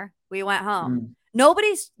anywhere. We went home.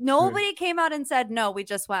 Nobody came out and said, no, we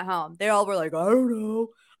just went home. They all were like, I don't know.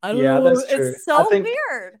 That's true. It's so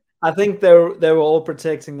weird. I think they were all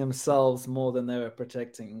protecting themselves more than they were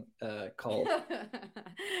protecting Cole.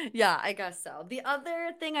 Yeah, I guess so. The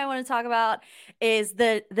other thing I want to talk about is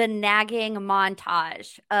the nagging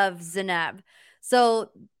montage of Zaneb.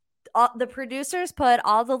 So the producers put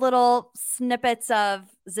all the little snippets of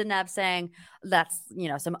Zaneb saying, that's,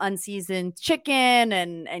 some unseasoned chicken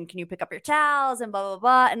and can you pick up your towels and blah, blah,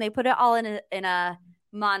 blah. And they put it all in a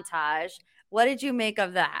montage. What did you make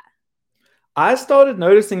of that? I started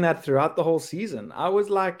noticing that throughout the whole season. I was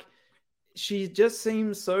like, she just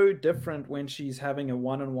seems so different when she's having a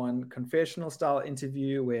one-on-one confessional style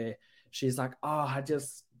interview where she's like, oh,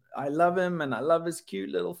 I love him and I love his cute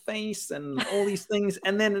little face and all these things.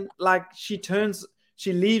 And then like she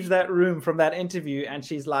leaves that room from that interview and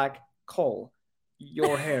she's like, Cole,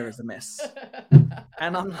 your hair is a mess.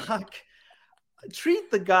 And I'm like,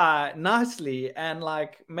 treat the guy nicely and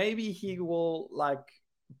like maybe he will like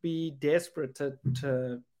be desperate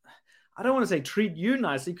to I don't want to say treat you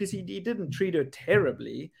nicely, because he didn't treat her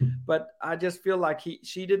terribly, but I just feel like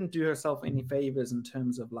she didn't do herself any favors in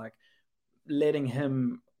terms of like letting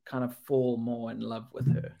him kind of fall more in love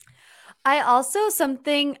with her. I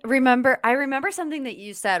remember something that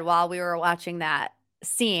you said while we were watching that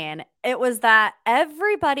scene. It was that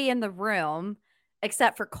everybody in the room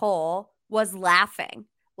except for Cole was laughing.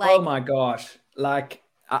 Like, oh my gosh. Like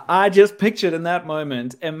I just pictured in that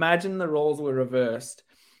moment, imagine the roles were reversed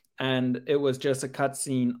and it was just a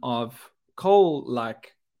cutscene of Cole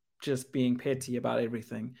like just being petty about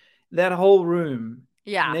everything. That whole room,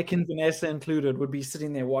 Nick and Vanessa included, would be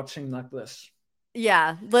sitting there watching like this.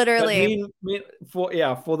 Yeah, literally. For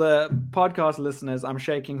the podcast listeners, I'm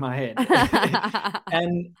shaking my head.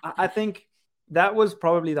 And I think that was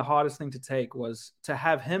probably the hardest thing to take, was to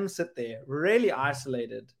have him sit there really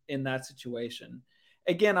isolated in that situation.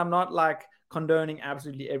 Again, I'm not like condoning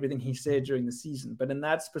absolutely everything he said during the season, but in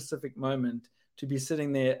that specific moment, to be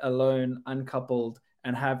sitting there alone, uncoupled,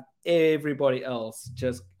 and have everybody else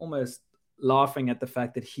just almost laughing at the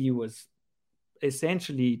fact that he was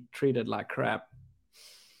essentially treated like crap.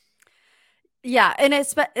 Yeah, and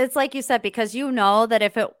it's like you said, because you know that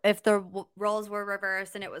if the roles were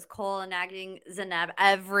reversed and it was Cole nagging Zeneb,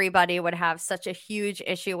 everybody would have such a huge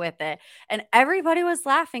issue with it, and everybody was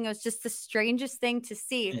laughing. It was just the strangest thing to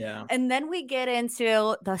see. Yeah. And then we get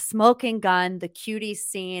into the smoking gun, the cutie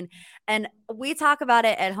scene, and we talk about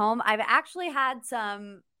it at home. I've actually had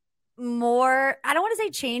some more, I don't want to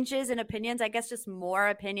say changes in opinions, I guess just more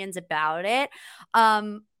opinions about it.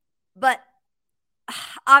 But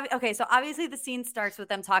okay, so obviously the scene starts with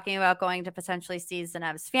them talking about going to potentially see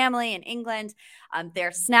Zeneb's family in England.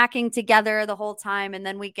 They're snacking together the whole time, and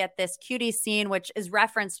then we get this cutie scene, which is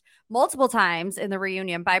referenced multiple times in the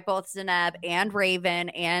reunion by both Zeneb and Raven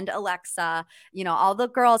and Alexa. You know, all the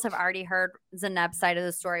girls have already heard Zeneb's side of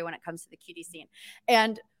the story when it comes to the cutie scene.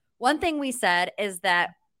 And one thing we said is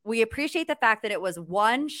that we appreciate the fact that it was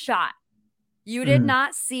one shot. You did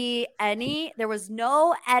not see there was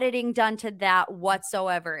no editing done to that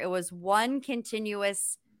whatsoever. It was one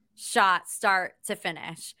continuous shot, start to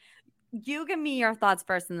finish. You give me your thoughts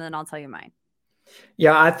first, and then I'll tell you mine.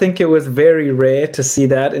 Yeah, I think it was very rare to see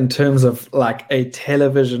that in terms of like a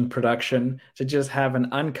television production, to just have an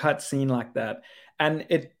uncut scene like that. And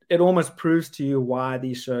it almost proves to you why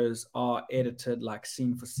these shows are edited like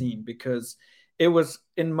scene for scene, because it was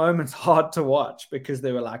in moments hard to watch because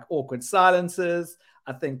there were like awkward silences.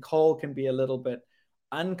 I think Cole can be a little bit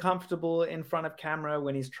uncomfortable in front of camera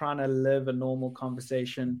when he's trying to live a normal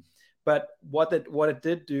conversation. But what it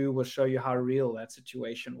did do was show you how real that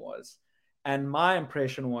situation was. And my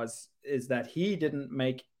impression is that he didn't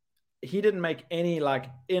make any like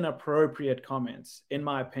inappropriate comments, in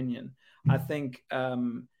my opinion. I think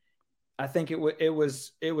it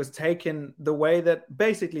was taken the way that,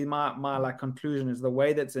 basically my like conclusion is the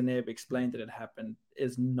way that Zeneb explained that it happened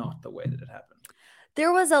is not the way that it happened.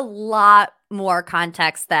 There was a lot more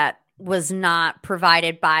context that was not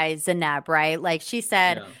provided by Zeneb, right? Like she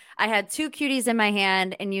said, I had 2 cuties in my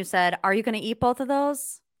hand, and you said, are you going to eat both of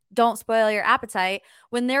those? Don't spoil your appetite.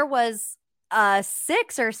 When there was a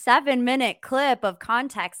 6 or 7 minute clip of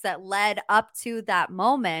context that led up to that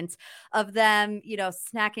moment of them, you know,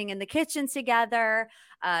 snacking in the kitchen together,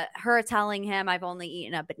 her telling him, I've only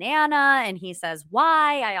eaten a banana, and he says,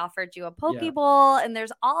 why? I offered you a poke bowl. And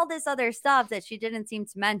there's all this other stuff that she didn't seem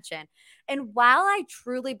to mention. And while I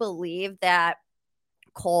truly believe that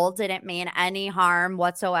Cole didn't mean any harm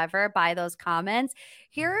whatsoever by those comments,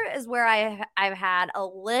 here is where I've had a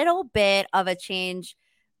little bit of a change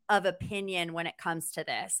of opinion when it comes to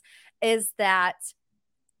this, is that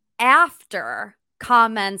after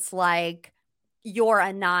comments like, you're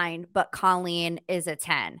a 9, but Colleen is a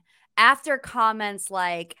 10, after comments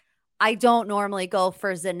like, I don't normally go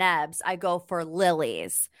for Zeneb's, I go for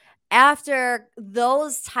Lily's, after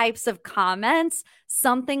those types of comments,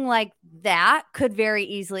 something like that could very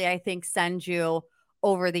easily, I think, send you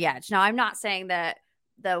over the edge. Now, I'm not saying that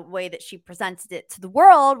the way that she presented it to the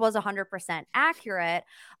world was 100% accurate.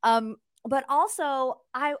 But also,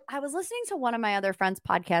 I was listening to one of my other friends'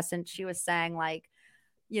 podcasts, and she was saying, like,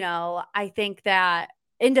 you know, I think that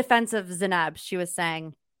in defense of Zeneb, she was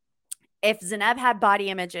saying, if Zeneb had body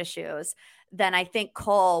image issues, then I think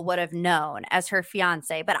Cole would have known as her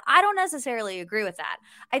fiance. But I don't necessarily agree with that.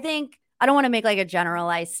 I think, I don't want to make like a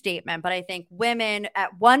generalized statement, but I think women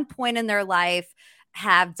at one point in their life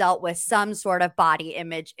have dealt with some sort of body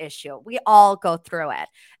image issue. We all go through it.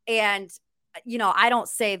 And, you know, I don't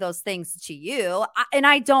say those things to you, and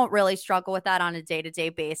I don't really struggle with that on a day-to-day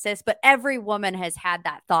basis, but every woman has had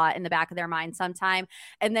that thought in the back of their mind sometime.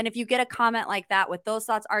 And then if you get a comment like that with those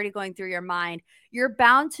thoughts already going through your mind, you're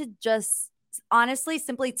bound to just honestly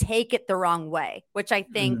simply take it the wrong way, which I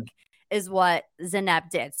think is what Zeneb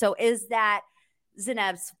did. So is that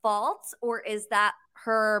Zeneb's fault, or is that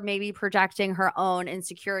her maybe projecting her own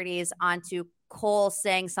insecurities onto Cole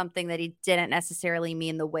saying something that he didn't necessarily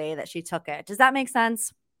mean the way that she took it? Does that make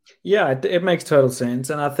sense? Yeah, it makes total sense.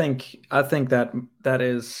 And I think that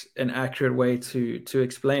is an accurate way to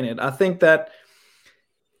explain it. I think that,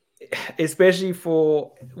 especially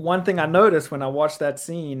for one thing I noticed when I watched that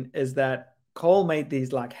scene, is that Cole made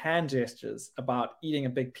these like hand gestures about eating a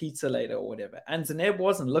big pizza later or whatever. And Zeneb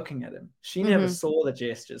wasn't looking at him. She never saw the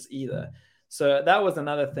gestures either. So that was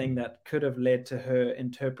another thing that could have led to her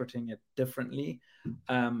interpreting it differently.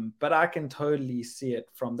 But I can totally see it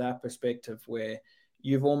from that perspective, where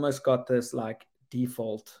you've almost got this like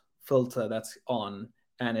default filter that's on,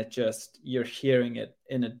 and you're hearing it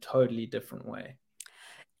in a totally different way.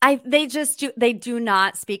 They do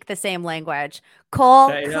not speak the same language.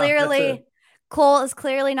 Cole Cole is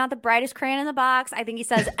clearly not the brightest crayon in the box. I think he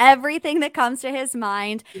says everything that comes to his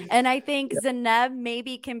mind. And I think Zeneb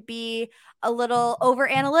maybe can be a little over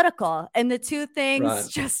analytical. And the two things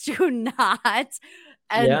just do not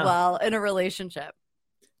end well in a relationship.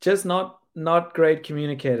 Just not great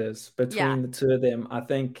communicators between the two of them. I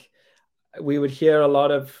think we would hear a lot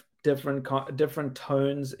of different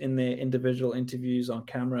tones in their individual interviews on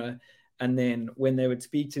camera. And then when they would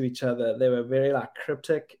speak to each other, they were very like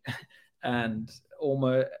cryptic and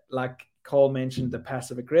almost like Cole mentioned the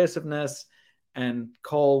passive aggressiveness, and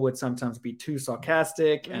Cole would sometimes be too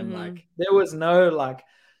sarcastic and like there was no like,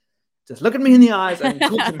 just look at me in the eyes and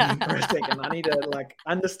talk to me for a second. I need to like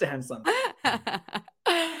understand something.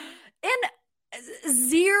 And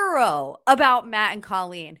zero about Matt and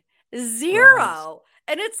Colleen. Zero. Right.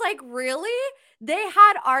 And it's like, really? They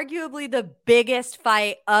had arguably the biggest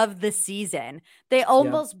fight of the season. They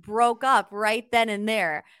almost broke up right then and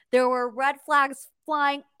there. There were red flags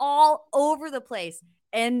flying all over the place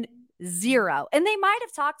and zero. And they might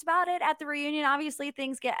have talked about it at the reunion. Obviously,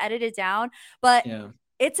 things get edited down, but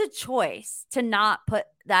it's a choice to not put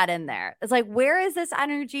that in there. It's like, where is this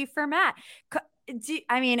energy for Matt?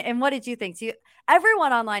 And what did you think?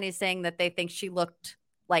 Everyone online is saying that they think she looked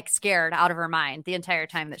like scared out of her mind the entire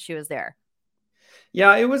time that she was there.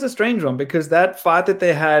 Yeah, it was a strange one because that fight that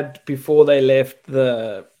they had before they left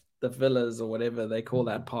the villas or whatever they call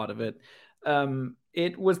that part of it,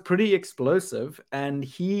 it was pretty explosive, and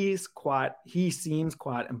he seems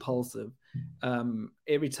quite impulsive.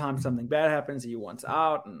 Every time something bad happens, he wants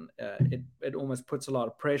out, and it almost puts a lot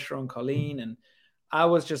of pressure on Colleen. And I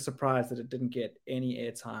was just surprised that it didn't get any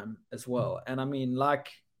airtime as well. And I mean, like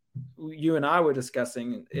you and I were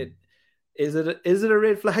discussing, is it a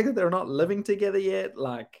red flag that they're not living together yet?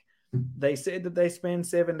 Like they said that they spend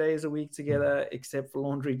 7 days a week together, except for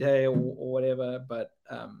laundry day or whatever. But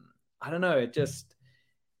I don't know.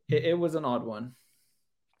 It was an odd one.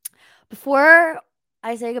 Before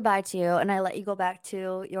I say goodbye to you and I let you go back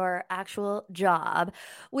to your actual job,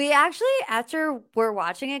 we actually, after we're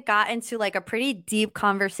watching it, got into like a pretty deep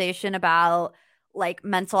conversation about like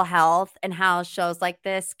mental health and how shows like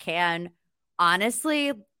this can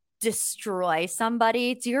honestly destroy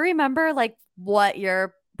somebody. Do you remember like what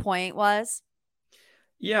your point was?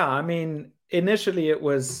 Yeah, I mean, initially it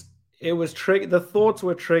was triggered. The thoughts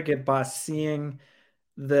were triggered by seeing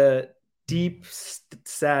the deep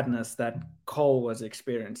sadness that Cole was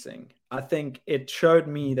experiencing. I think it showed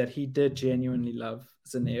me that he did genuinely love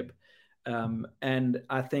Zeneb. And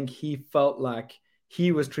I think he felt like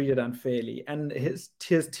he was treated unfairly. And his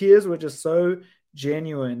tears were just so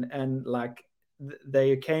genuine, and like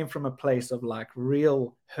they came from a place of like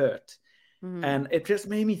real hurt. And it just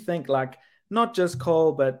made me think, like, not just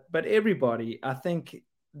Cole, but everybody. I think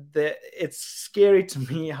that it's scary to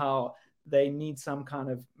me how they need some kind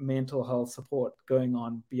of mental health support going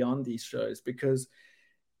on beyond these shows, because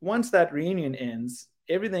once that reunion ends,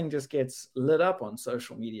 everything just gets lit up on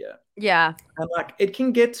social media. Yeah. And like it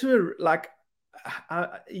can get to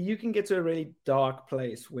you can get to a really dark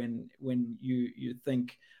place when you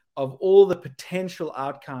think of all the potential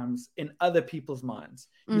outcomes in other people's minds.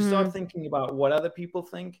 You start thinking about what other people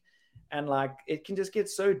think, and like it can just get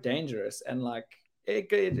so dangerous. And like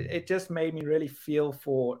it just made me really feel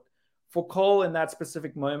for Cole in that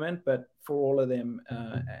specific moment, but for all of them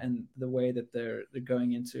and the way that they're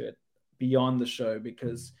going into it beyond the show,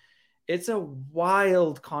 because it's a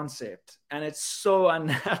wild concept and it's so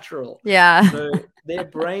unnatural. Yeah. So their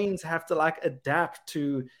brains have to like adapt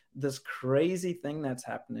to this crazy thing that's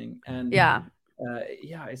happening. And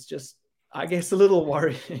it's just, I guess, a little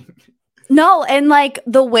worrying. No, and like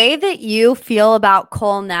the way that you feel about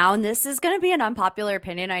Cole now, and this is going to be an unpopular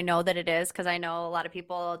opinion. I know that it is, because I know a lot of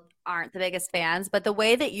people aren't the biggest fans, but the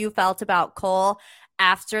way that you felt about Cole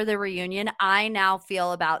after the reunion, I now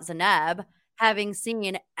feel about Zeneb, having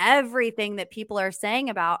seen everything that people are saying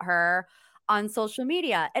about her on social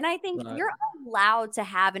media. And I think you're allowed to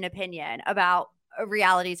have an opinion about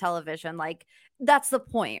reality television. Like that's the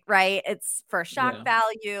point, right? It's for shock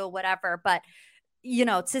value, whatever. But you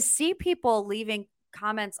know, to see people leaving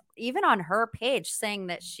comments, even on her page, saying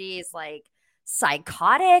that she's like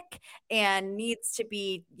psychotic and needs to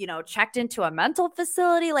be, you know, checked into a mental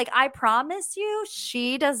facility. Like, I promise you,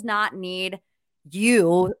 she does not need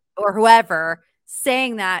you or whoever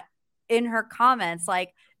saying that in her comments.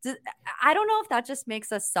 Like, I don't know if that just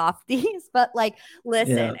makes us softies, but like,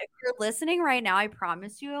 listen, if you're listening right now, I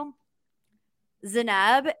promise you,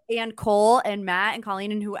 Zeneb and Cole and Matt and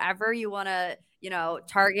Colleen and whoever you want to, you know,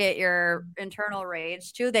 target your internal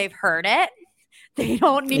rage to, they've heard it. They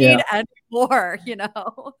don't need any more, you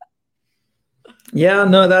know. Yeah,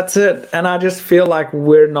 no, that's it. And I just feel like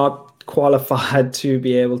we're not qualified to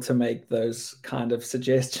be able to make those kind of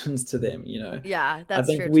suggestions to them, you know. Yeah, I that's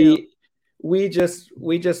think true too. we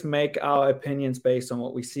just make our opinions based on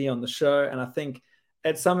what we see on the show. And I think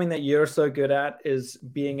it's something that you're so good at, is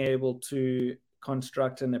being able to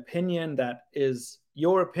construct an opinion that is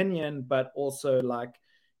your opinion, but also like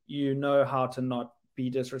how to not be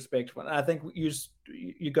disrespectful. And I think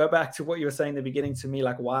you go back to what you were saying in the beginning to me,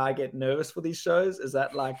 like why I get nervous for these shows is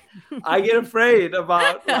that like I get afraid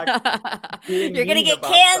about like being You're gonna mean get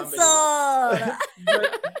about somebody. canceled.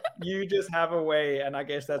 But you just have a way, and I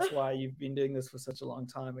guess that's why you've been doing this for such a long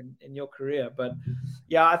time in your career. But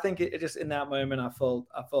yeah, I think it just in that moment I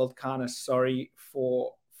felt kind of sorry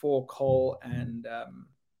for Cole, and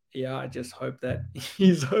yeah, I just hope that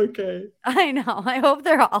he's okay. I know. I hope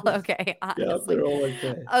they're all okay, Yeah, honestly. they're all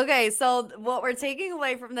okay. Okay, so what we're taking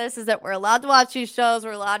away from this is that we're allowed to watch these shows.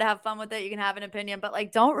 We're allowed to have fun with it. You can have an opinion, but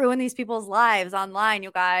like, don't ruin these people's lives online,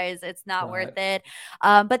 you guys. It's not worth it.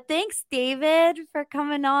 But thanks, David, for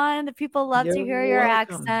coming on. The people love to hear your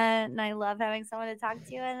accent, and I love having someone to talk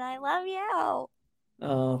to, and I love you.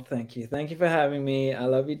 Oh, thank you. Thank you for having me. I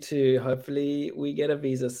love you too. Hopefully we get a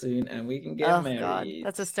visa soon and we can get married. God,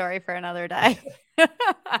 that's a story for another day.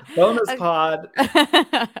 Bonus pod.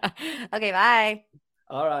 Okay, bye.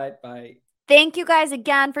 All right, bye. Thank you guys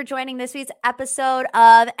again for joining this week's episode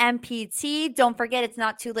of MPT. Don't forget, it's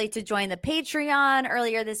not too late to join the Patreon.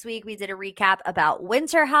 Earlier this week, we did a recap about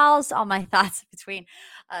Winter House, all my thoughts between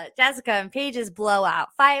Jessica and Paige's blowout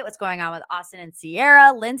fight, what's going on with Austin and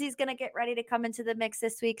Sierra. Lindsay's going to get ready to come into the mix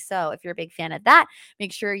this week. So if you're a big fan of that,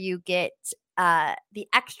 make sure you get the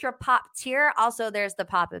extra pop tier. Also, there's the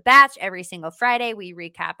Pop of Batch. Every single Friday, we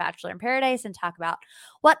recap Bachelor in Paradise and talk about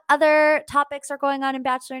what other topics are going on in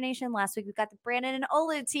Bachelor Nation. Last week, we got the Brandon and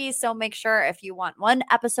Olu tea. So make sure if you want one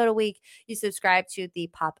episode a week, you subscribe to the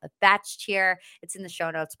Pop of Batch tier. It's in the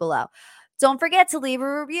show notes below. Don't forget to leave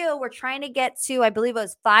a review. We're trying to get to, I believe it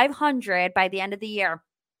was 500 by the end of the year.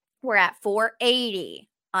 We're at 480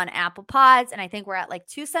 on Apple Pods, and I think we're at like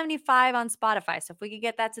 275 on Spotify. So if we could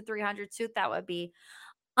get that to 300 too, that would be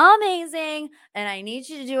amazing. And I need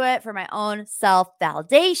you to do it for my own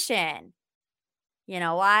self-validation. You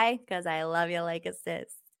know why? Because I love you like a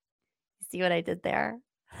sis. See what I did there?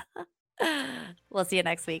 We'll see you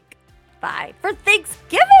next week. Bye. For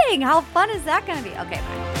Thanksgiving! How fun is that going to be? Okay,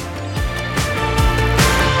 bye.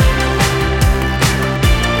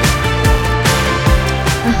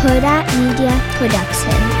 A Huda Media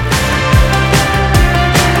Production.